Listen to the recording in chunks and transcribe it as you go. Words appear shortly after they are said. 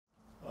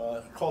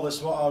Call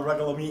this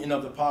regular meeting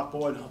of the Park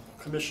Board of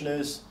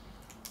Commissioners.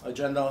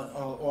 Agenda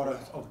order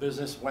of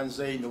business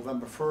Wednesday,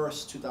 November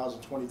 1st,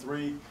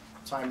 2023.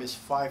 Time is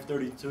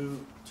 5:32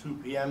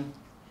 p.m.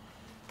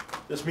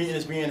 This meeting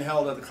is being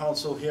held at the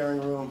council hearing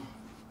room,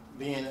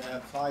 being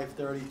at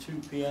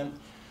 5:32 p.m.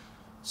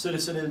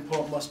 Citizen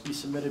input must be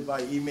submitted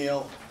by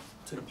email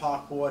to the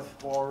Park Board,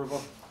 Fall River,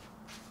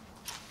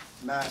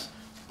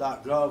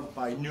 mass.gov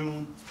by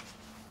noon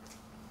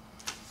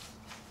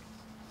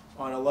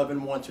on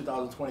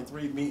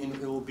 11/1/2023. Meeting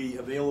will be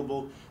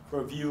available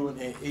for view in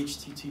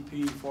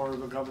HTTP, Fall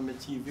River Government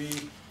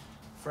TV,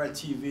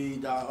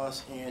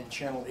 FredTV.us, and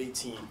Channel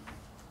 18.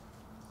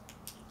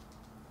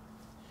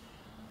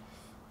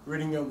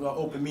 Reading of the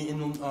open meeting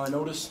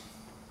notice.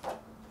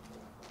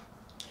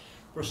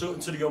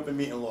 Pursuant to the open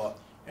meeting law,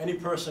 any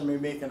person may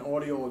make an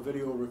audio or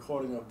video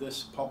recording of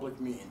this public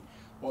meeting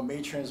or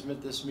may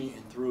transmit this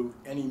meeting through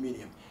any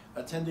medium.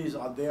 Attendees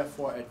are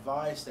therefore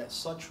advised that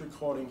such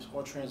recordings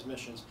or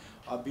transmissions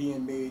are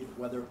being made,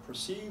 whether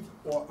perceived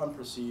or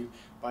unperceived,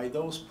 by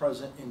those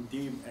present and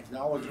deemed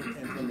acknowledgeable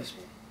and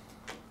permissible.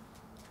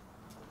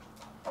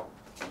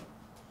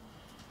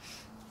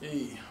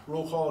 Hey,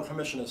 roll call of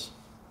commissioners.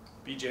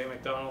 B.J.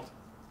 McDonald.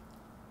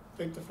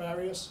 Victor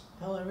Farias.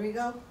 Helen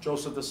Rigo.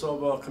 Joseph De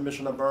Silva.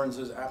 Commissioner Burns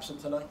is absent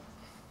tonight.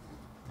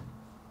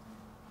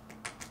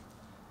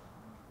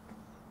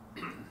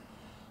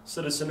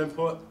 Citizen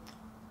input.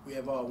 We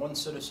have one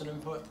citizen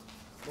input,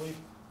 I believe.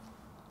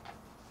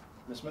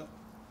 Ms. Smith?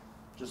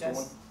 Just Yes.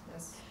 the one?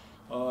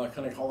 Yes.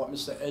 Can I call up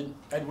Mr.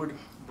 Edward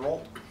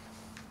Brault?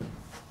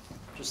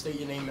 Just state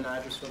your name and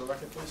address for the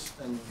record, please,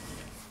 and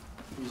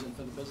reason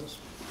for the business.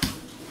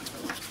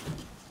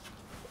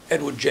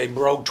 Edward J.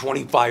 Brogue,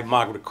 25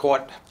 Margaret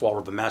Court, Fall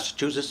River,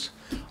 Massachusetts.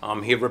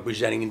 I'm here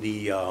representing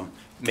the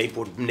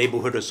Maplewood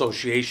Neighborhood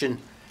Association.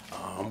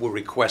 We're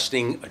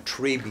requesting a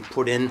tree be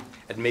put in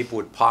at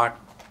Maplewood Park,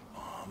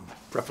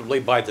 preferably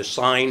by the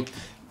sign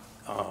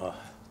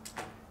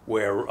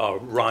where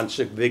Ron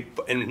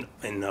Savigny,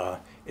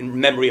 in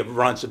memory of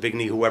Ron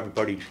Savigny, who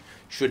everybody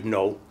should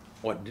know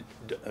or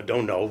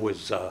don't know,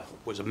 was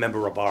a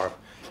member of our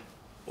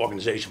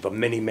organization for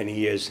many, many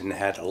years and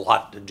had a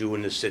lot to do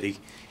in the city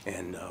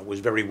and was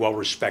very well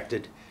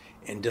respected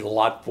and did a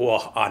lot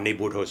for our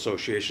neighborhood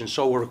association.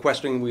 So we're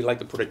requesting, we'd like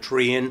to put a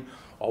tree in.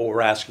 All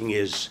we're asking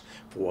is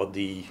for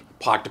the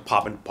park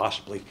department to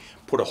possibly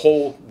put a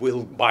hole.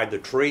 We'll buy the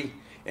tree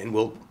and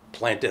we'll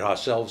plant it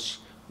ourselves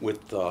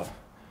with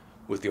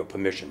your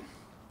permission.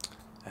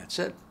 That's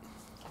it.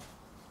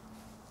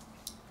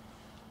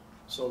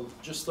 So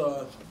just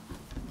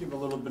give a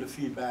little bit of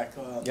feedback.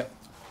 Yep.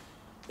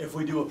 If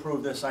we do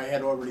approve this, I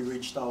had already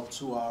reached out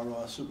to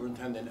our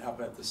superintendent up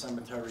at the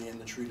cemetery in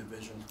the tree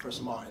division, Chris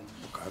Martin.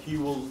 Okay. He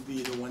will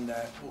be the one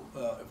that,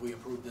 if we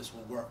approve this,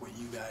 will work with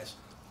you guys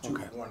to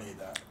coordinate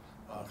that.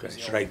 Okay.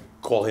 Should I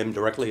call him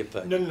directly if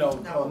No.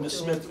 No, Ms.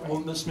 Smith,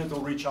 Ms. Smith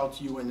will reach out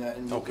to you and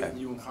we'll Okay. get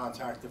you in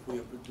contact if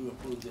we do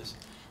approve this.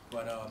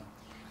 But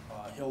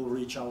he'll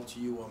reach out to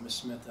you or Ms.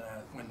 Smith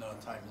when the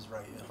time is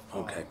right.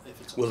 Okay.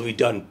 If it's will it be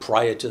done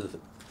prior to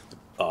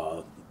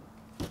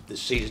the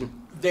season?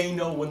 They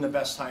know when the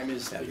best time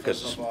is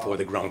Because it's of, before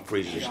the ground the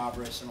freezes.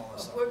 arborist and all that Well,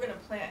 stuff. we're gonna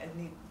plant,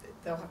 and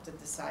they'll have to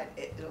decide,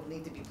 it'll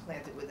need to be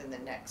planted within the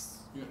next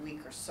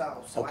week or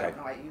so. So I Okay. don't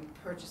know, are you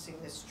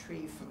purchasing this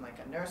tree from like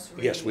a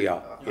nursery? Yes, we are,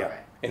 Or- yeah. All right,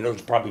 And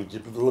it'll probably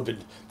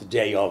delivered the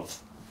day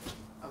of.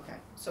 okay.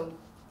 So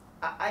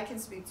I can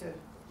speak to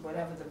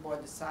whatever the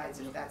board decides,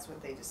 if that's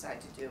what they decide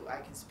to do. I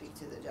can speak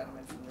to the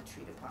gentleman from the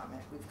tree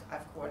department.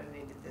 I've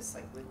coordinated this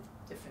like with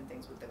different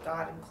things with the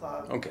garden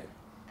club. Okay.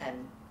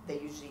 And they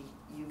usually,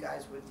 you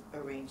guys would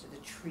arrange the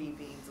tree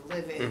being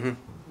delivered. Mhm.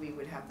 We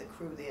would have the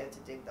crew there to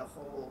dig the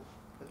hole,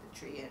 put the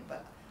tree in,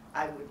 but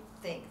I would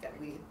think that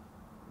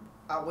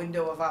our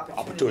window of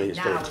opportunity is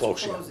very now is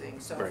close, yeah. closing,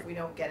 so Right. if we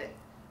don't get it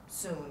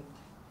soon,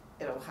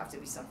 it'll have to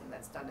be something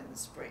that's done in the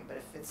spring, but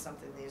if it's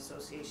something the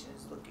association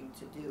is looking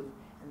to do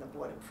and the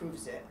board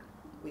approves it,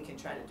 we can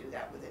try to do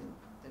that within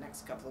the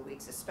next couple of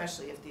weeks,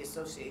 especially if the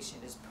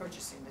association is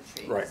purchasing the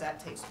tree, Right. because that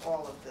takes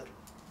all of the,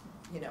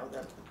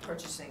 the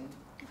purchasing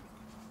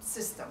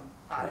system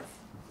out of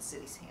the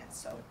city's hands,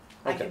 so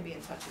I Okay. can be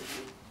in touch with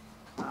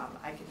you.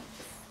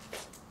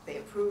 If they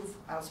approve,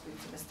 I'll speak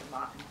to Mr.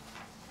 Martin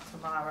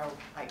tomorrow.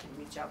 I can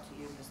reach out to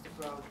you, Mr.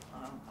 Brogue.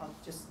 I'll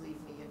just leave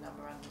me your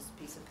number on this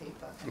piece of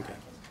paper, and I Okay.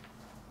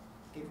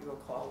 can give you a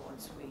call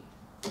once we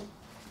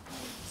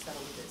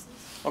settle the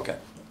business. Okay.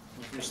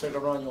 If you stick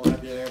around, you'll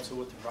have your answer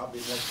with the property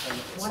next time.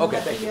 One Okay,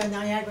 of thank the you.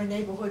 Niagara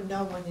neighborhood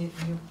know when you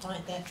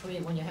plant that tree,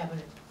 when you're having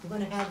you're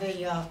gonna have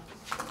a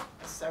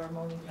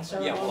ceremony? A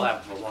ceremony? Yeah, we'll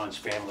have Ron's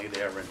family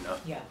there and.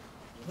 Yeah,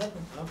 let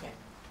them, okay.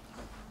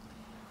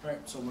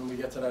 Alright, so when we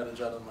get to that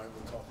agenda, Mike,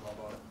 we'll talk more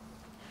about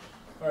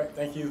it. Alright,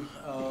 thank you.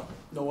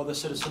 No other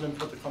citizen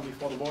input to come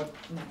before the board?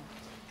 No.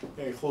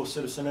 Okay, close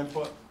citizen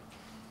input.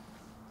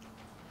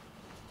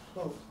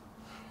 Vote.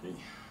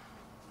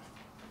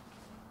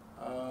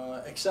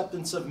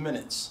 Acceptance of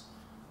minutes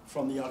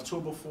from the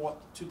October 4th,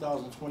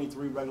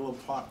 2023 regular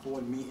Park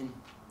Board meeting.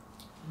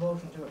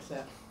 Motion to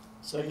accept.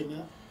 Second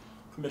that.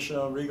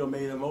 Commissioner Rigo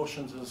made a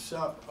motion to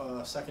accept,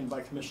 second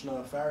by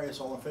Commissioner Farias.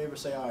 All in favor,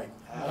 say aye.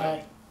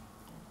 Aye.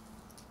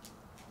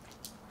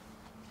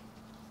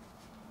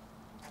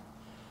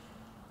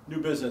 New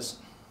business.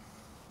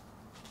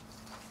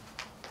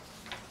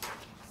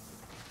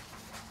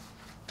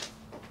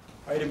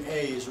 Item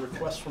A is a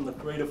request from the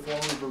Greater Fall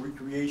River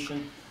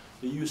Recreation,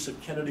 the use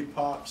of Kennedy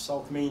Park,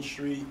 South Main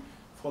Street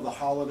for the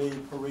holiday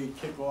parade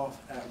kickoff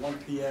at 1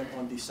 p.m.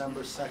 on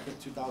December 2nd,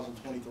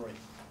 2023.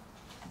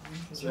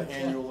 It's an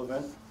annual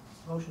event.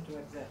 Motion to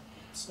accept.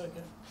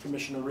 Second.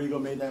 Commissioner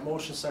Rigo made that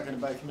motion,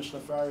 seconded by Commissioner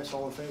Farias.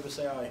 All in favor,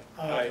 say aye.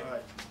 Aye.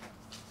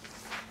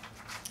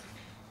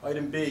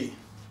 Item B,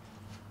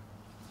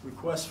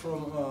 request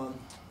from,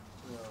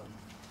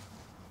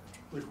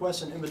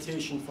 request an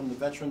invitation from the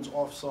Veterans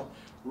Officer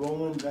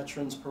Roland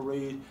Veterans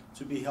Parade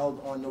to be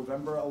held on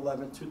November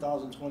 11,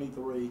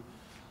 2023,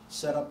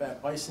 set up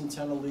at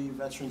Bicentennial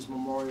Veterans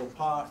Memorial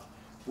Park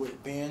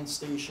with band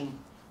station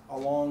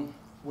along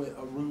with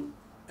a route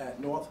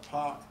at North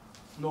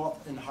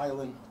and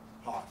Highland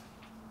Park.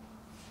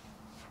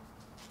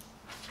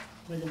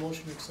 Make a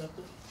motion to accept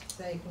it.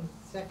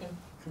 Second.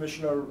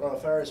 Commissioner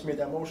Farias made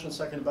that motion,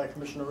 seconded by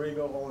Commissioner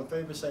Rigo. All in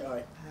favor, say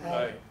aye.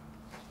 Aye.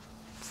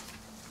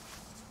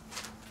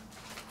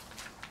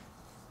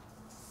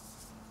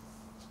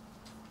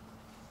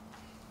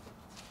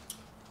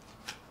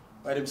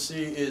 Item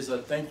C is a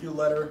thank you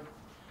letter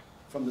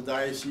from the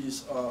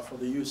diocese for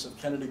the use of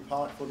Kennedy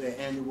Park for their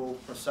annual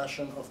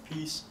procession of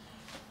peace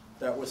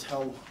that was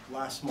held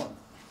last month.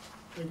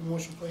 Make a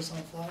motion place on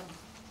file.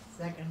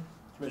 Second.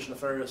 Commissioner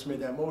Farias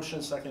made that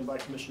motion, seconded by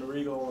Commissioner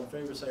Rigo. All in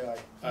favor, say aye.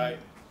 Aye.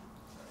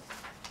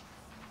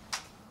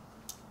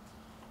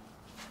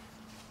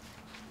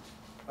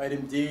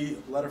 Item D,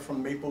 letter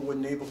from Maplewood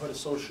Neighborhood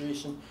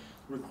Association,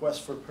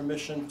 request for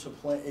permission to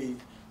plant a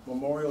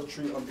memorial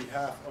tree on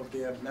behalf of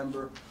their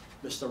member,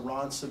 Mr.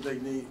 Ron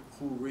Savigny,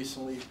 who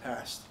recently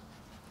passed.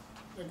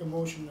 Make a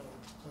motion to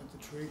plant the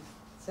tree.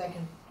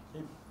 Second.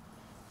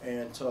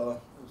 And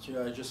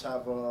I just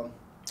have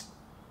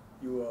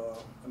you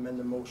amend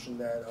the motion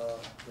that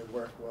they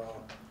work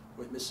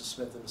with Mrs.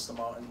 Smith and Mr.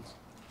 Martin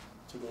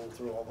to go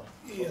through all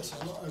the. Yes,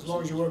 as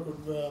long as you work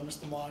with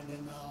Mr. Martin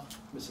and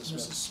Mrs.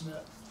 Mrs. Smith.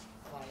 Smith.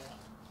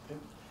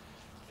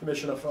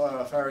 Commissioner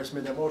Farias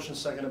made that motion,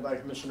 seconded by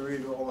Commissioner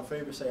Rigo. All in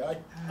favor, say aye.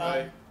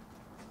 Aye.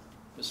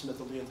 Ms. Smith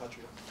will be in touch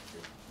with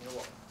you. You're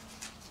welcome.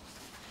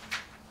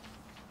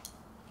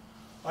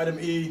 Item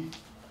E,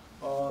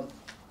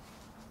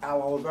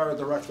 Al Olivera,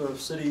 Director of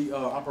City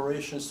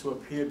Operations, to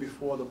appear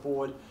before the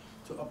board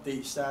to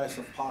update status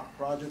of park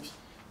projects.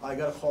 I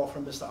got a call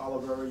from Mr.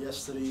 Olivera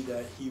yesterday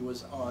that he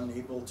was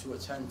unable to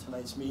attend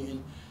tonight's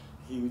meeting.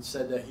 He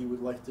said that he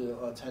would like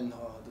to attend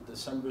the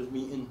December's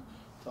meeting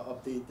to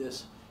update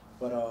this,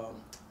 but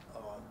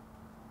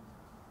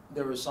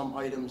there are some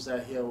items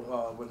that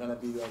we're gonna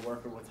be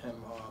working with him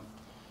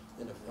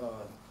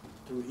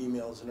through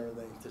emails and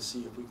everything to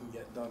see if we can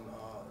get done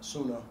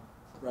sooner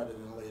rather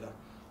than later,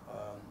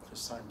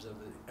 because time's of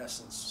the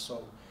essence.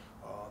 So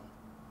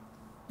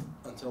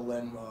until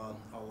then,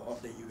 I'll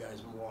update you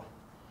guys more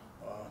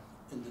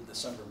in the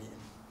December meeting.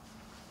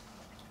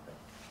 Okay.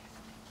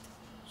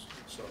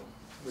 So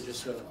we're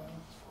just gonna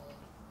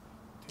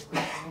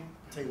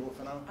table it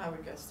for now? I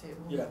would guess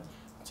table. Yeah,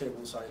 table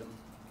this item.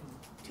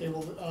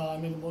 Table, I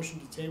made a motion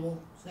to table.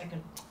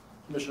 Second.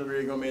 Commissioner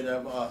Rigo made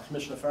that,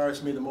 Commissioner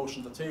Farias made the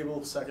motion to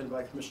table, seconded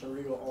by Commissioner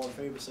Rigo. All in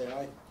favor, say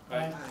aye.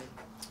 Aye.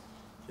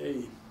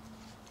 Okay.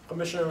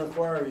 Commissioner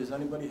inquiries,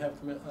 anybody have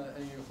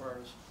any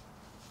inquiries?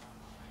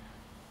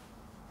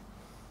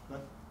 No?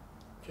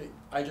 Okay,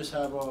 I just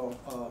have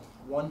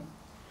one.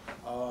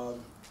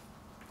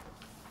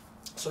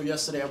 So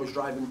yesterday I was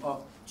driving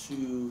up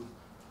to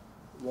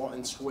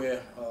Walton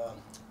Square.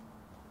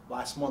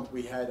 Last month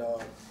we had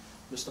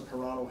Mr.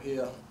 Pirano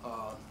here.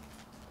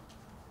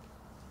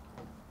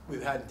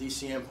 We've had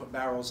DCM put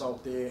barrels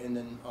out there, and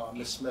then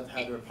Ms. Smith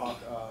had her park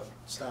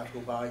staff go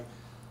by,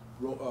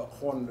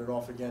 cordoned it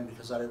off again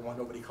because I didn't want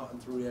nobody cutting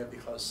through there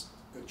because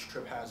it's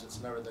trip hazards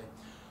and everything.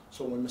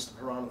 So when Mr.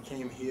 Pirano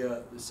came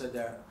here, they said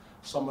that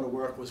some of the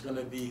work was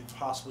gonna be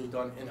possibly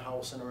done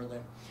in-house and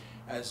everything.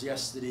 As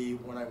yesterday,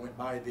 when I went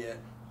by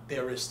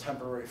there is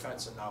temporary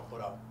fencing now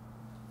put up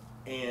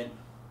and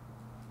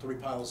 3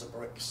 piles of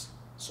bricks.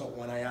 So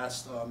when I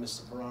asked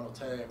Mr. Pirano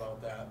today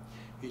about that,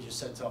 he just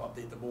said to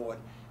update the board,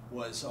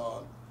 was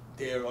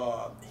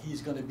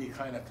he's gonna be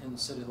kind of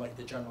considered like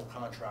the general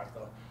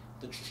contractor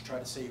to just try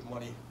to save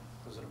money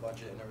because of the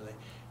budget and everything.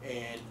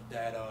 And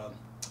that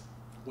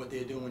what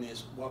they're doing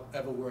is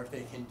whatever work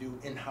they can do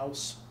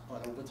in-house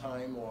on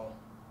overtime, or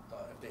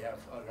if they have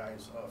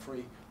guys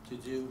free to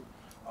do,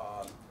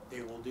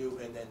 they will do,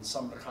 and then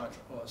some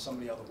of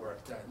the other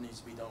work that needs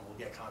to be done will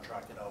get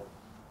contracted out.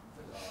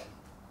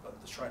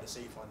 But to try to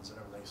save funds and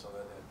everything so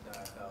that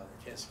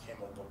it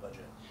can't over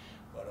budget.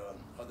 But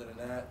other than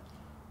that,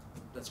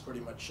 that's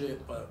pretty much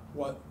it. But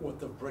what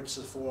the bricks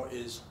is for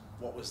is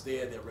what was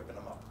there, they're ripping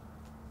them up.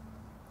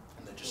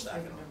 And they're just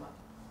stacking them. up.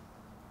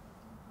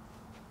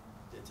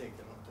 They're taking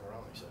them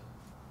around, he said.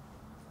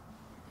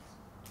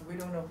 We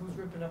don't know who's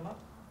ripping them up?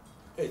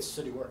 It's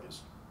city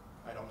workers.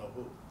 I don't know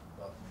who,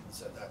 but he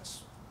said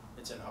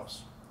it's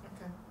in-house.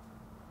 Okay.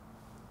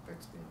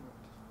 Bricks being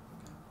ripped,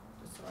 okay,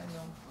 just so I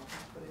know, I'll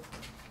just put it.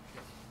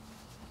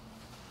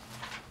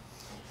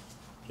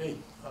 Okay,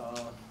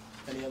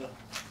 any other,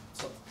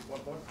 one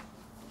point?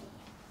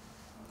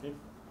 Okay.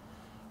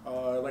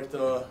 I'd like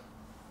to,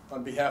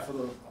 on behalf of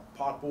the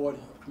Park Board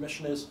of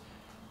Commissioners,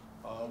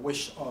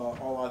 wish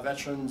all our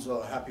veterans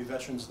a happy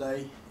Veterans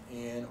Day,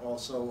 and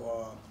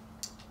also,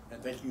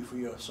 and thank you for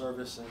your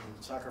service and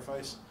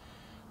sacrifice.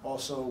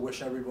 Also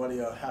wish everybody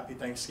a happy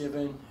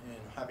Thanksgiving and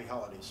happy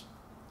holidays.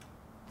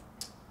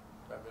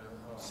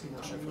 See you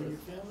Motion with for your the-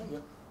 family?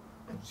 Yep.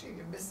 Gee,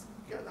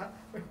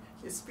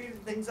 you're speeding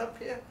things up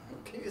here,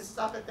 can you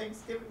stop at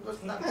Thanksgiving,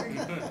 let's not drink?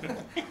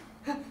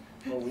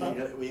 Well, we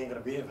ain't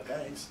gonna be here for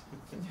thanks.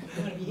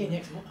 We're gonna be here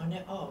next month,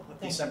 oh, well,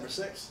 thank you. December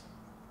 6th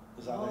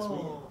is our next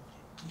meeting. Oh,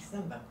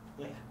 December,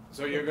 Yeah. yeah.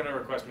 So you're gonna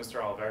request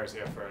Mr. Oliveris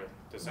here for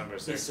December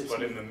sixth, 6th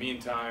but in meeting. the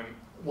meantime,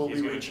 Well, he's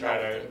we gonna reach try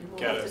out. to We'll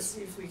get have to us.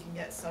 see if we can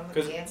get some of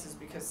 'Cause- the answers,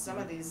 because some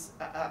of these,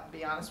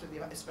 be honest with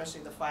you,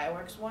 especially the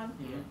fireworks one,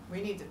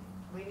 we need to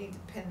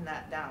pin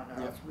that down, or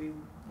Yeah. else we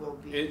will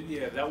be.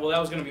 Yeah, that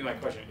was gonna be my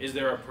question. Is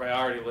there a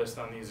priority list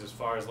on these as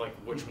far as like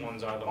which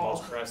ones are the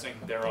most All. pressing?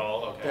 They're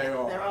all, okay.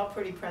 They're all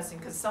pretty pressing,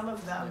 cause some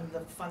of them, the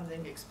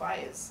funding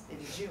expires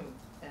in June,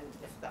 and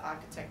if the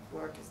architect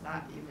work is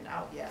not even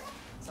out yet,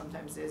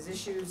 sometimes there's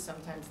issues,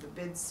 sometimes the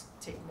bids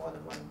take more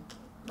than one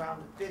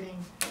round of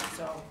bidding,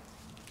 so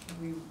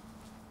the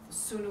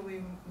sooner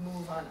we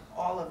move on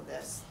all of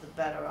this, the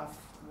better off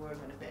we're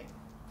gonna be.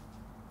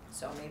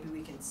 So maybe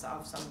we can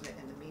solve some of it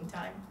in the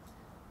meantime,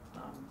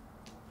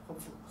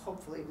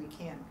 hopefully we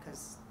can,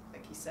 cause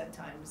like he said,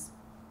 time's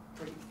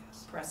pretty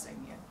pressing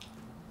here.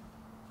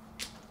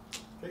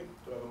 Okay,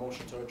 do I have a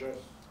motion to adjourn?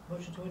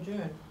 Motion to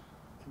adjourn.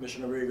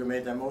 Commissioner Rieger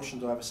made that motion,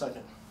 do I have a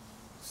second?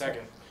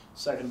 Second.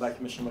 Second by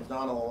Commissioner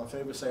McDonald, all in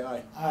favor, say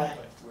aye. Aye.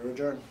 We're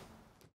adjourned.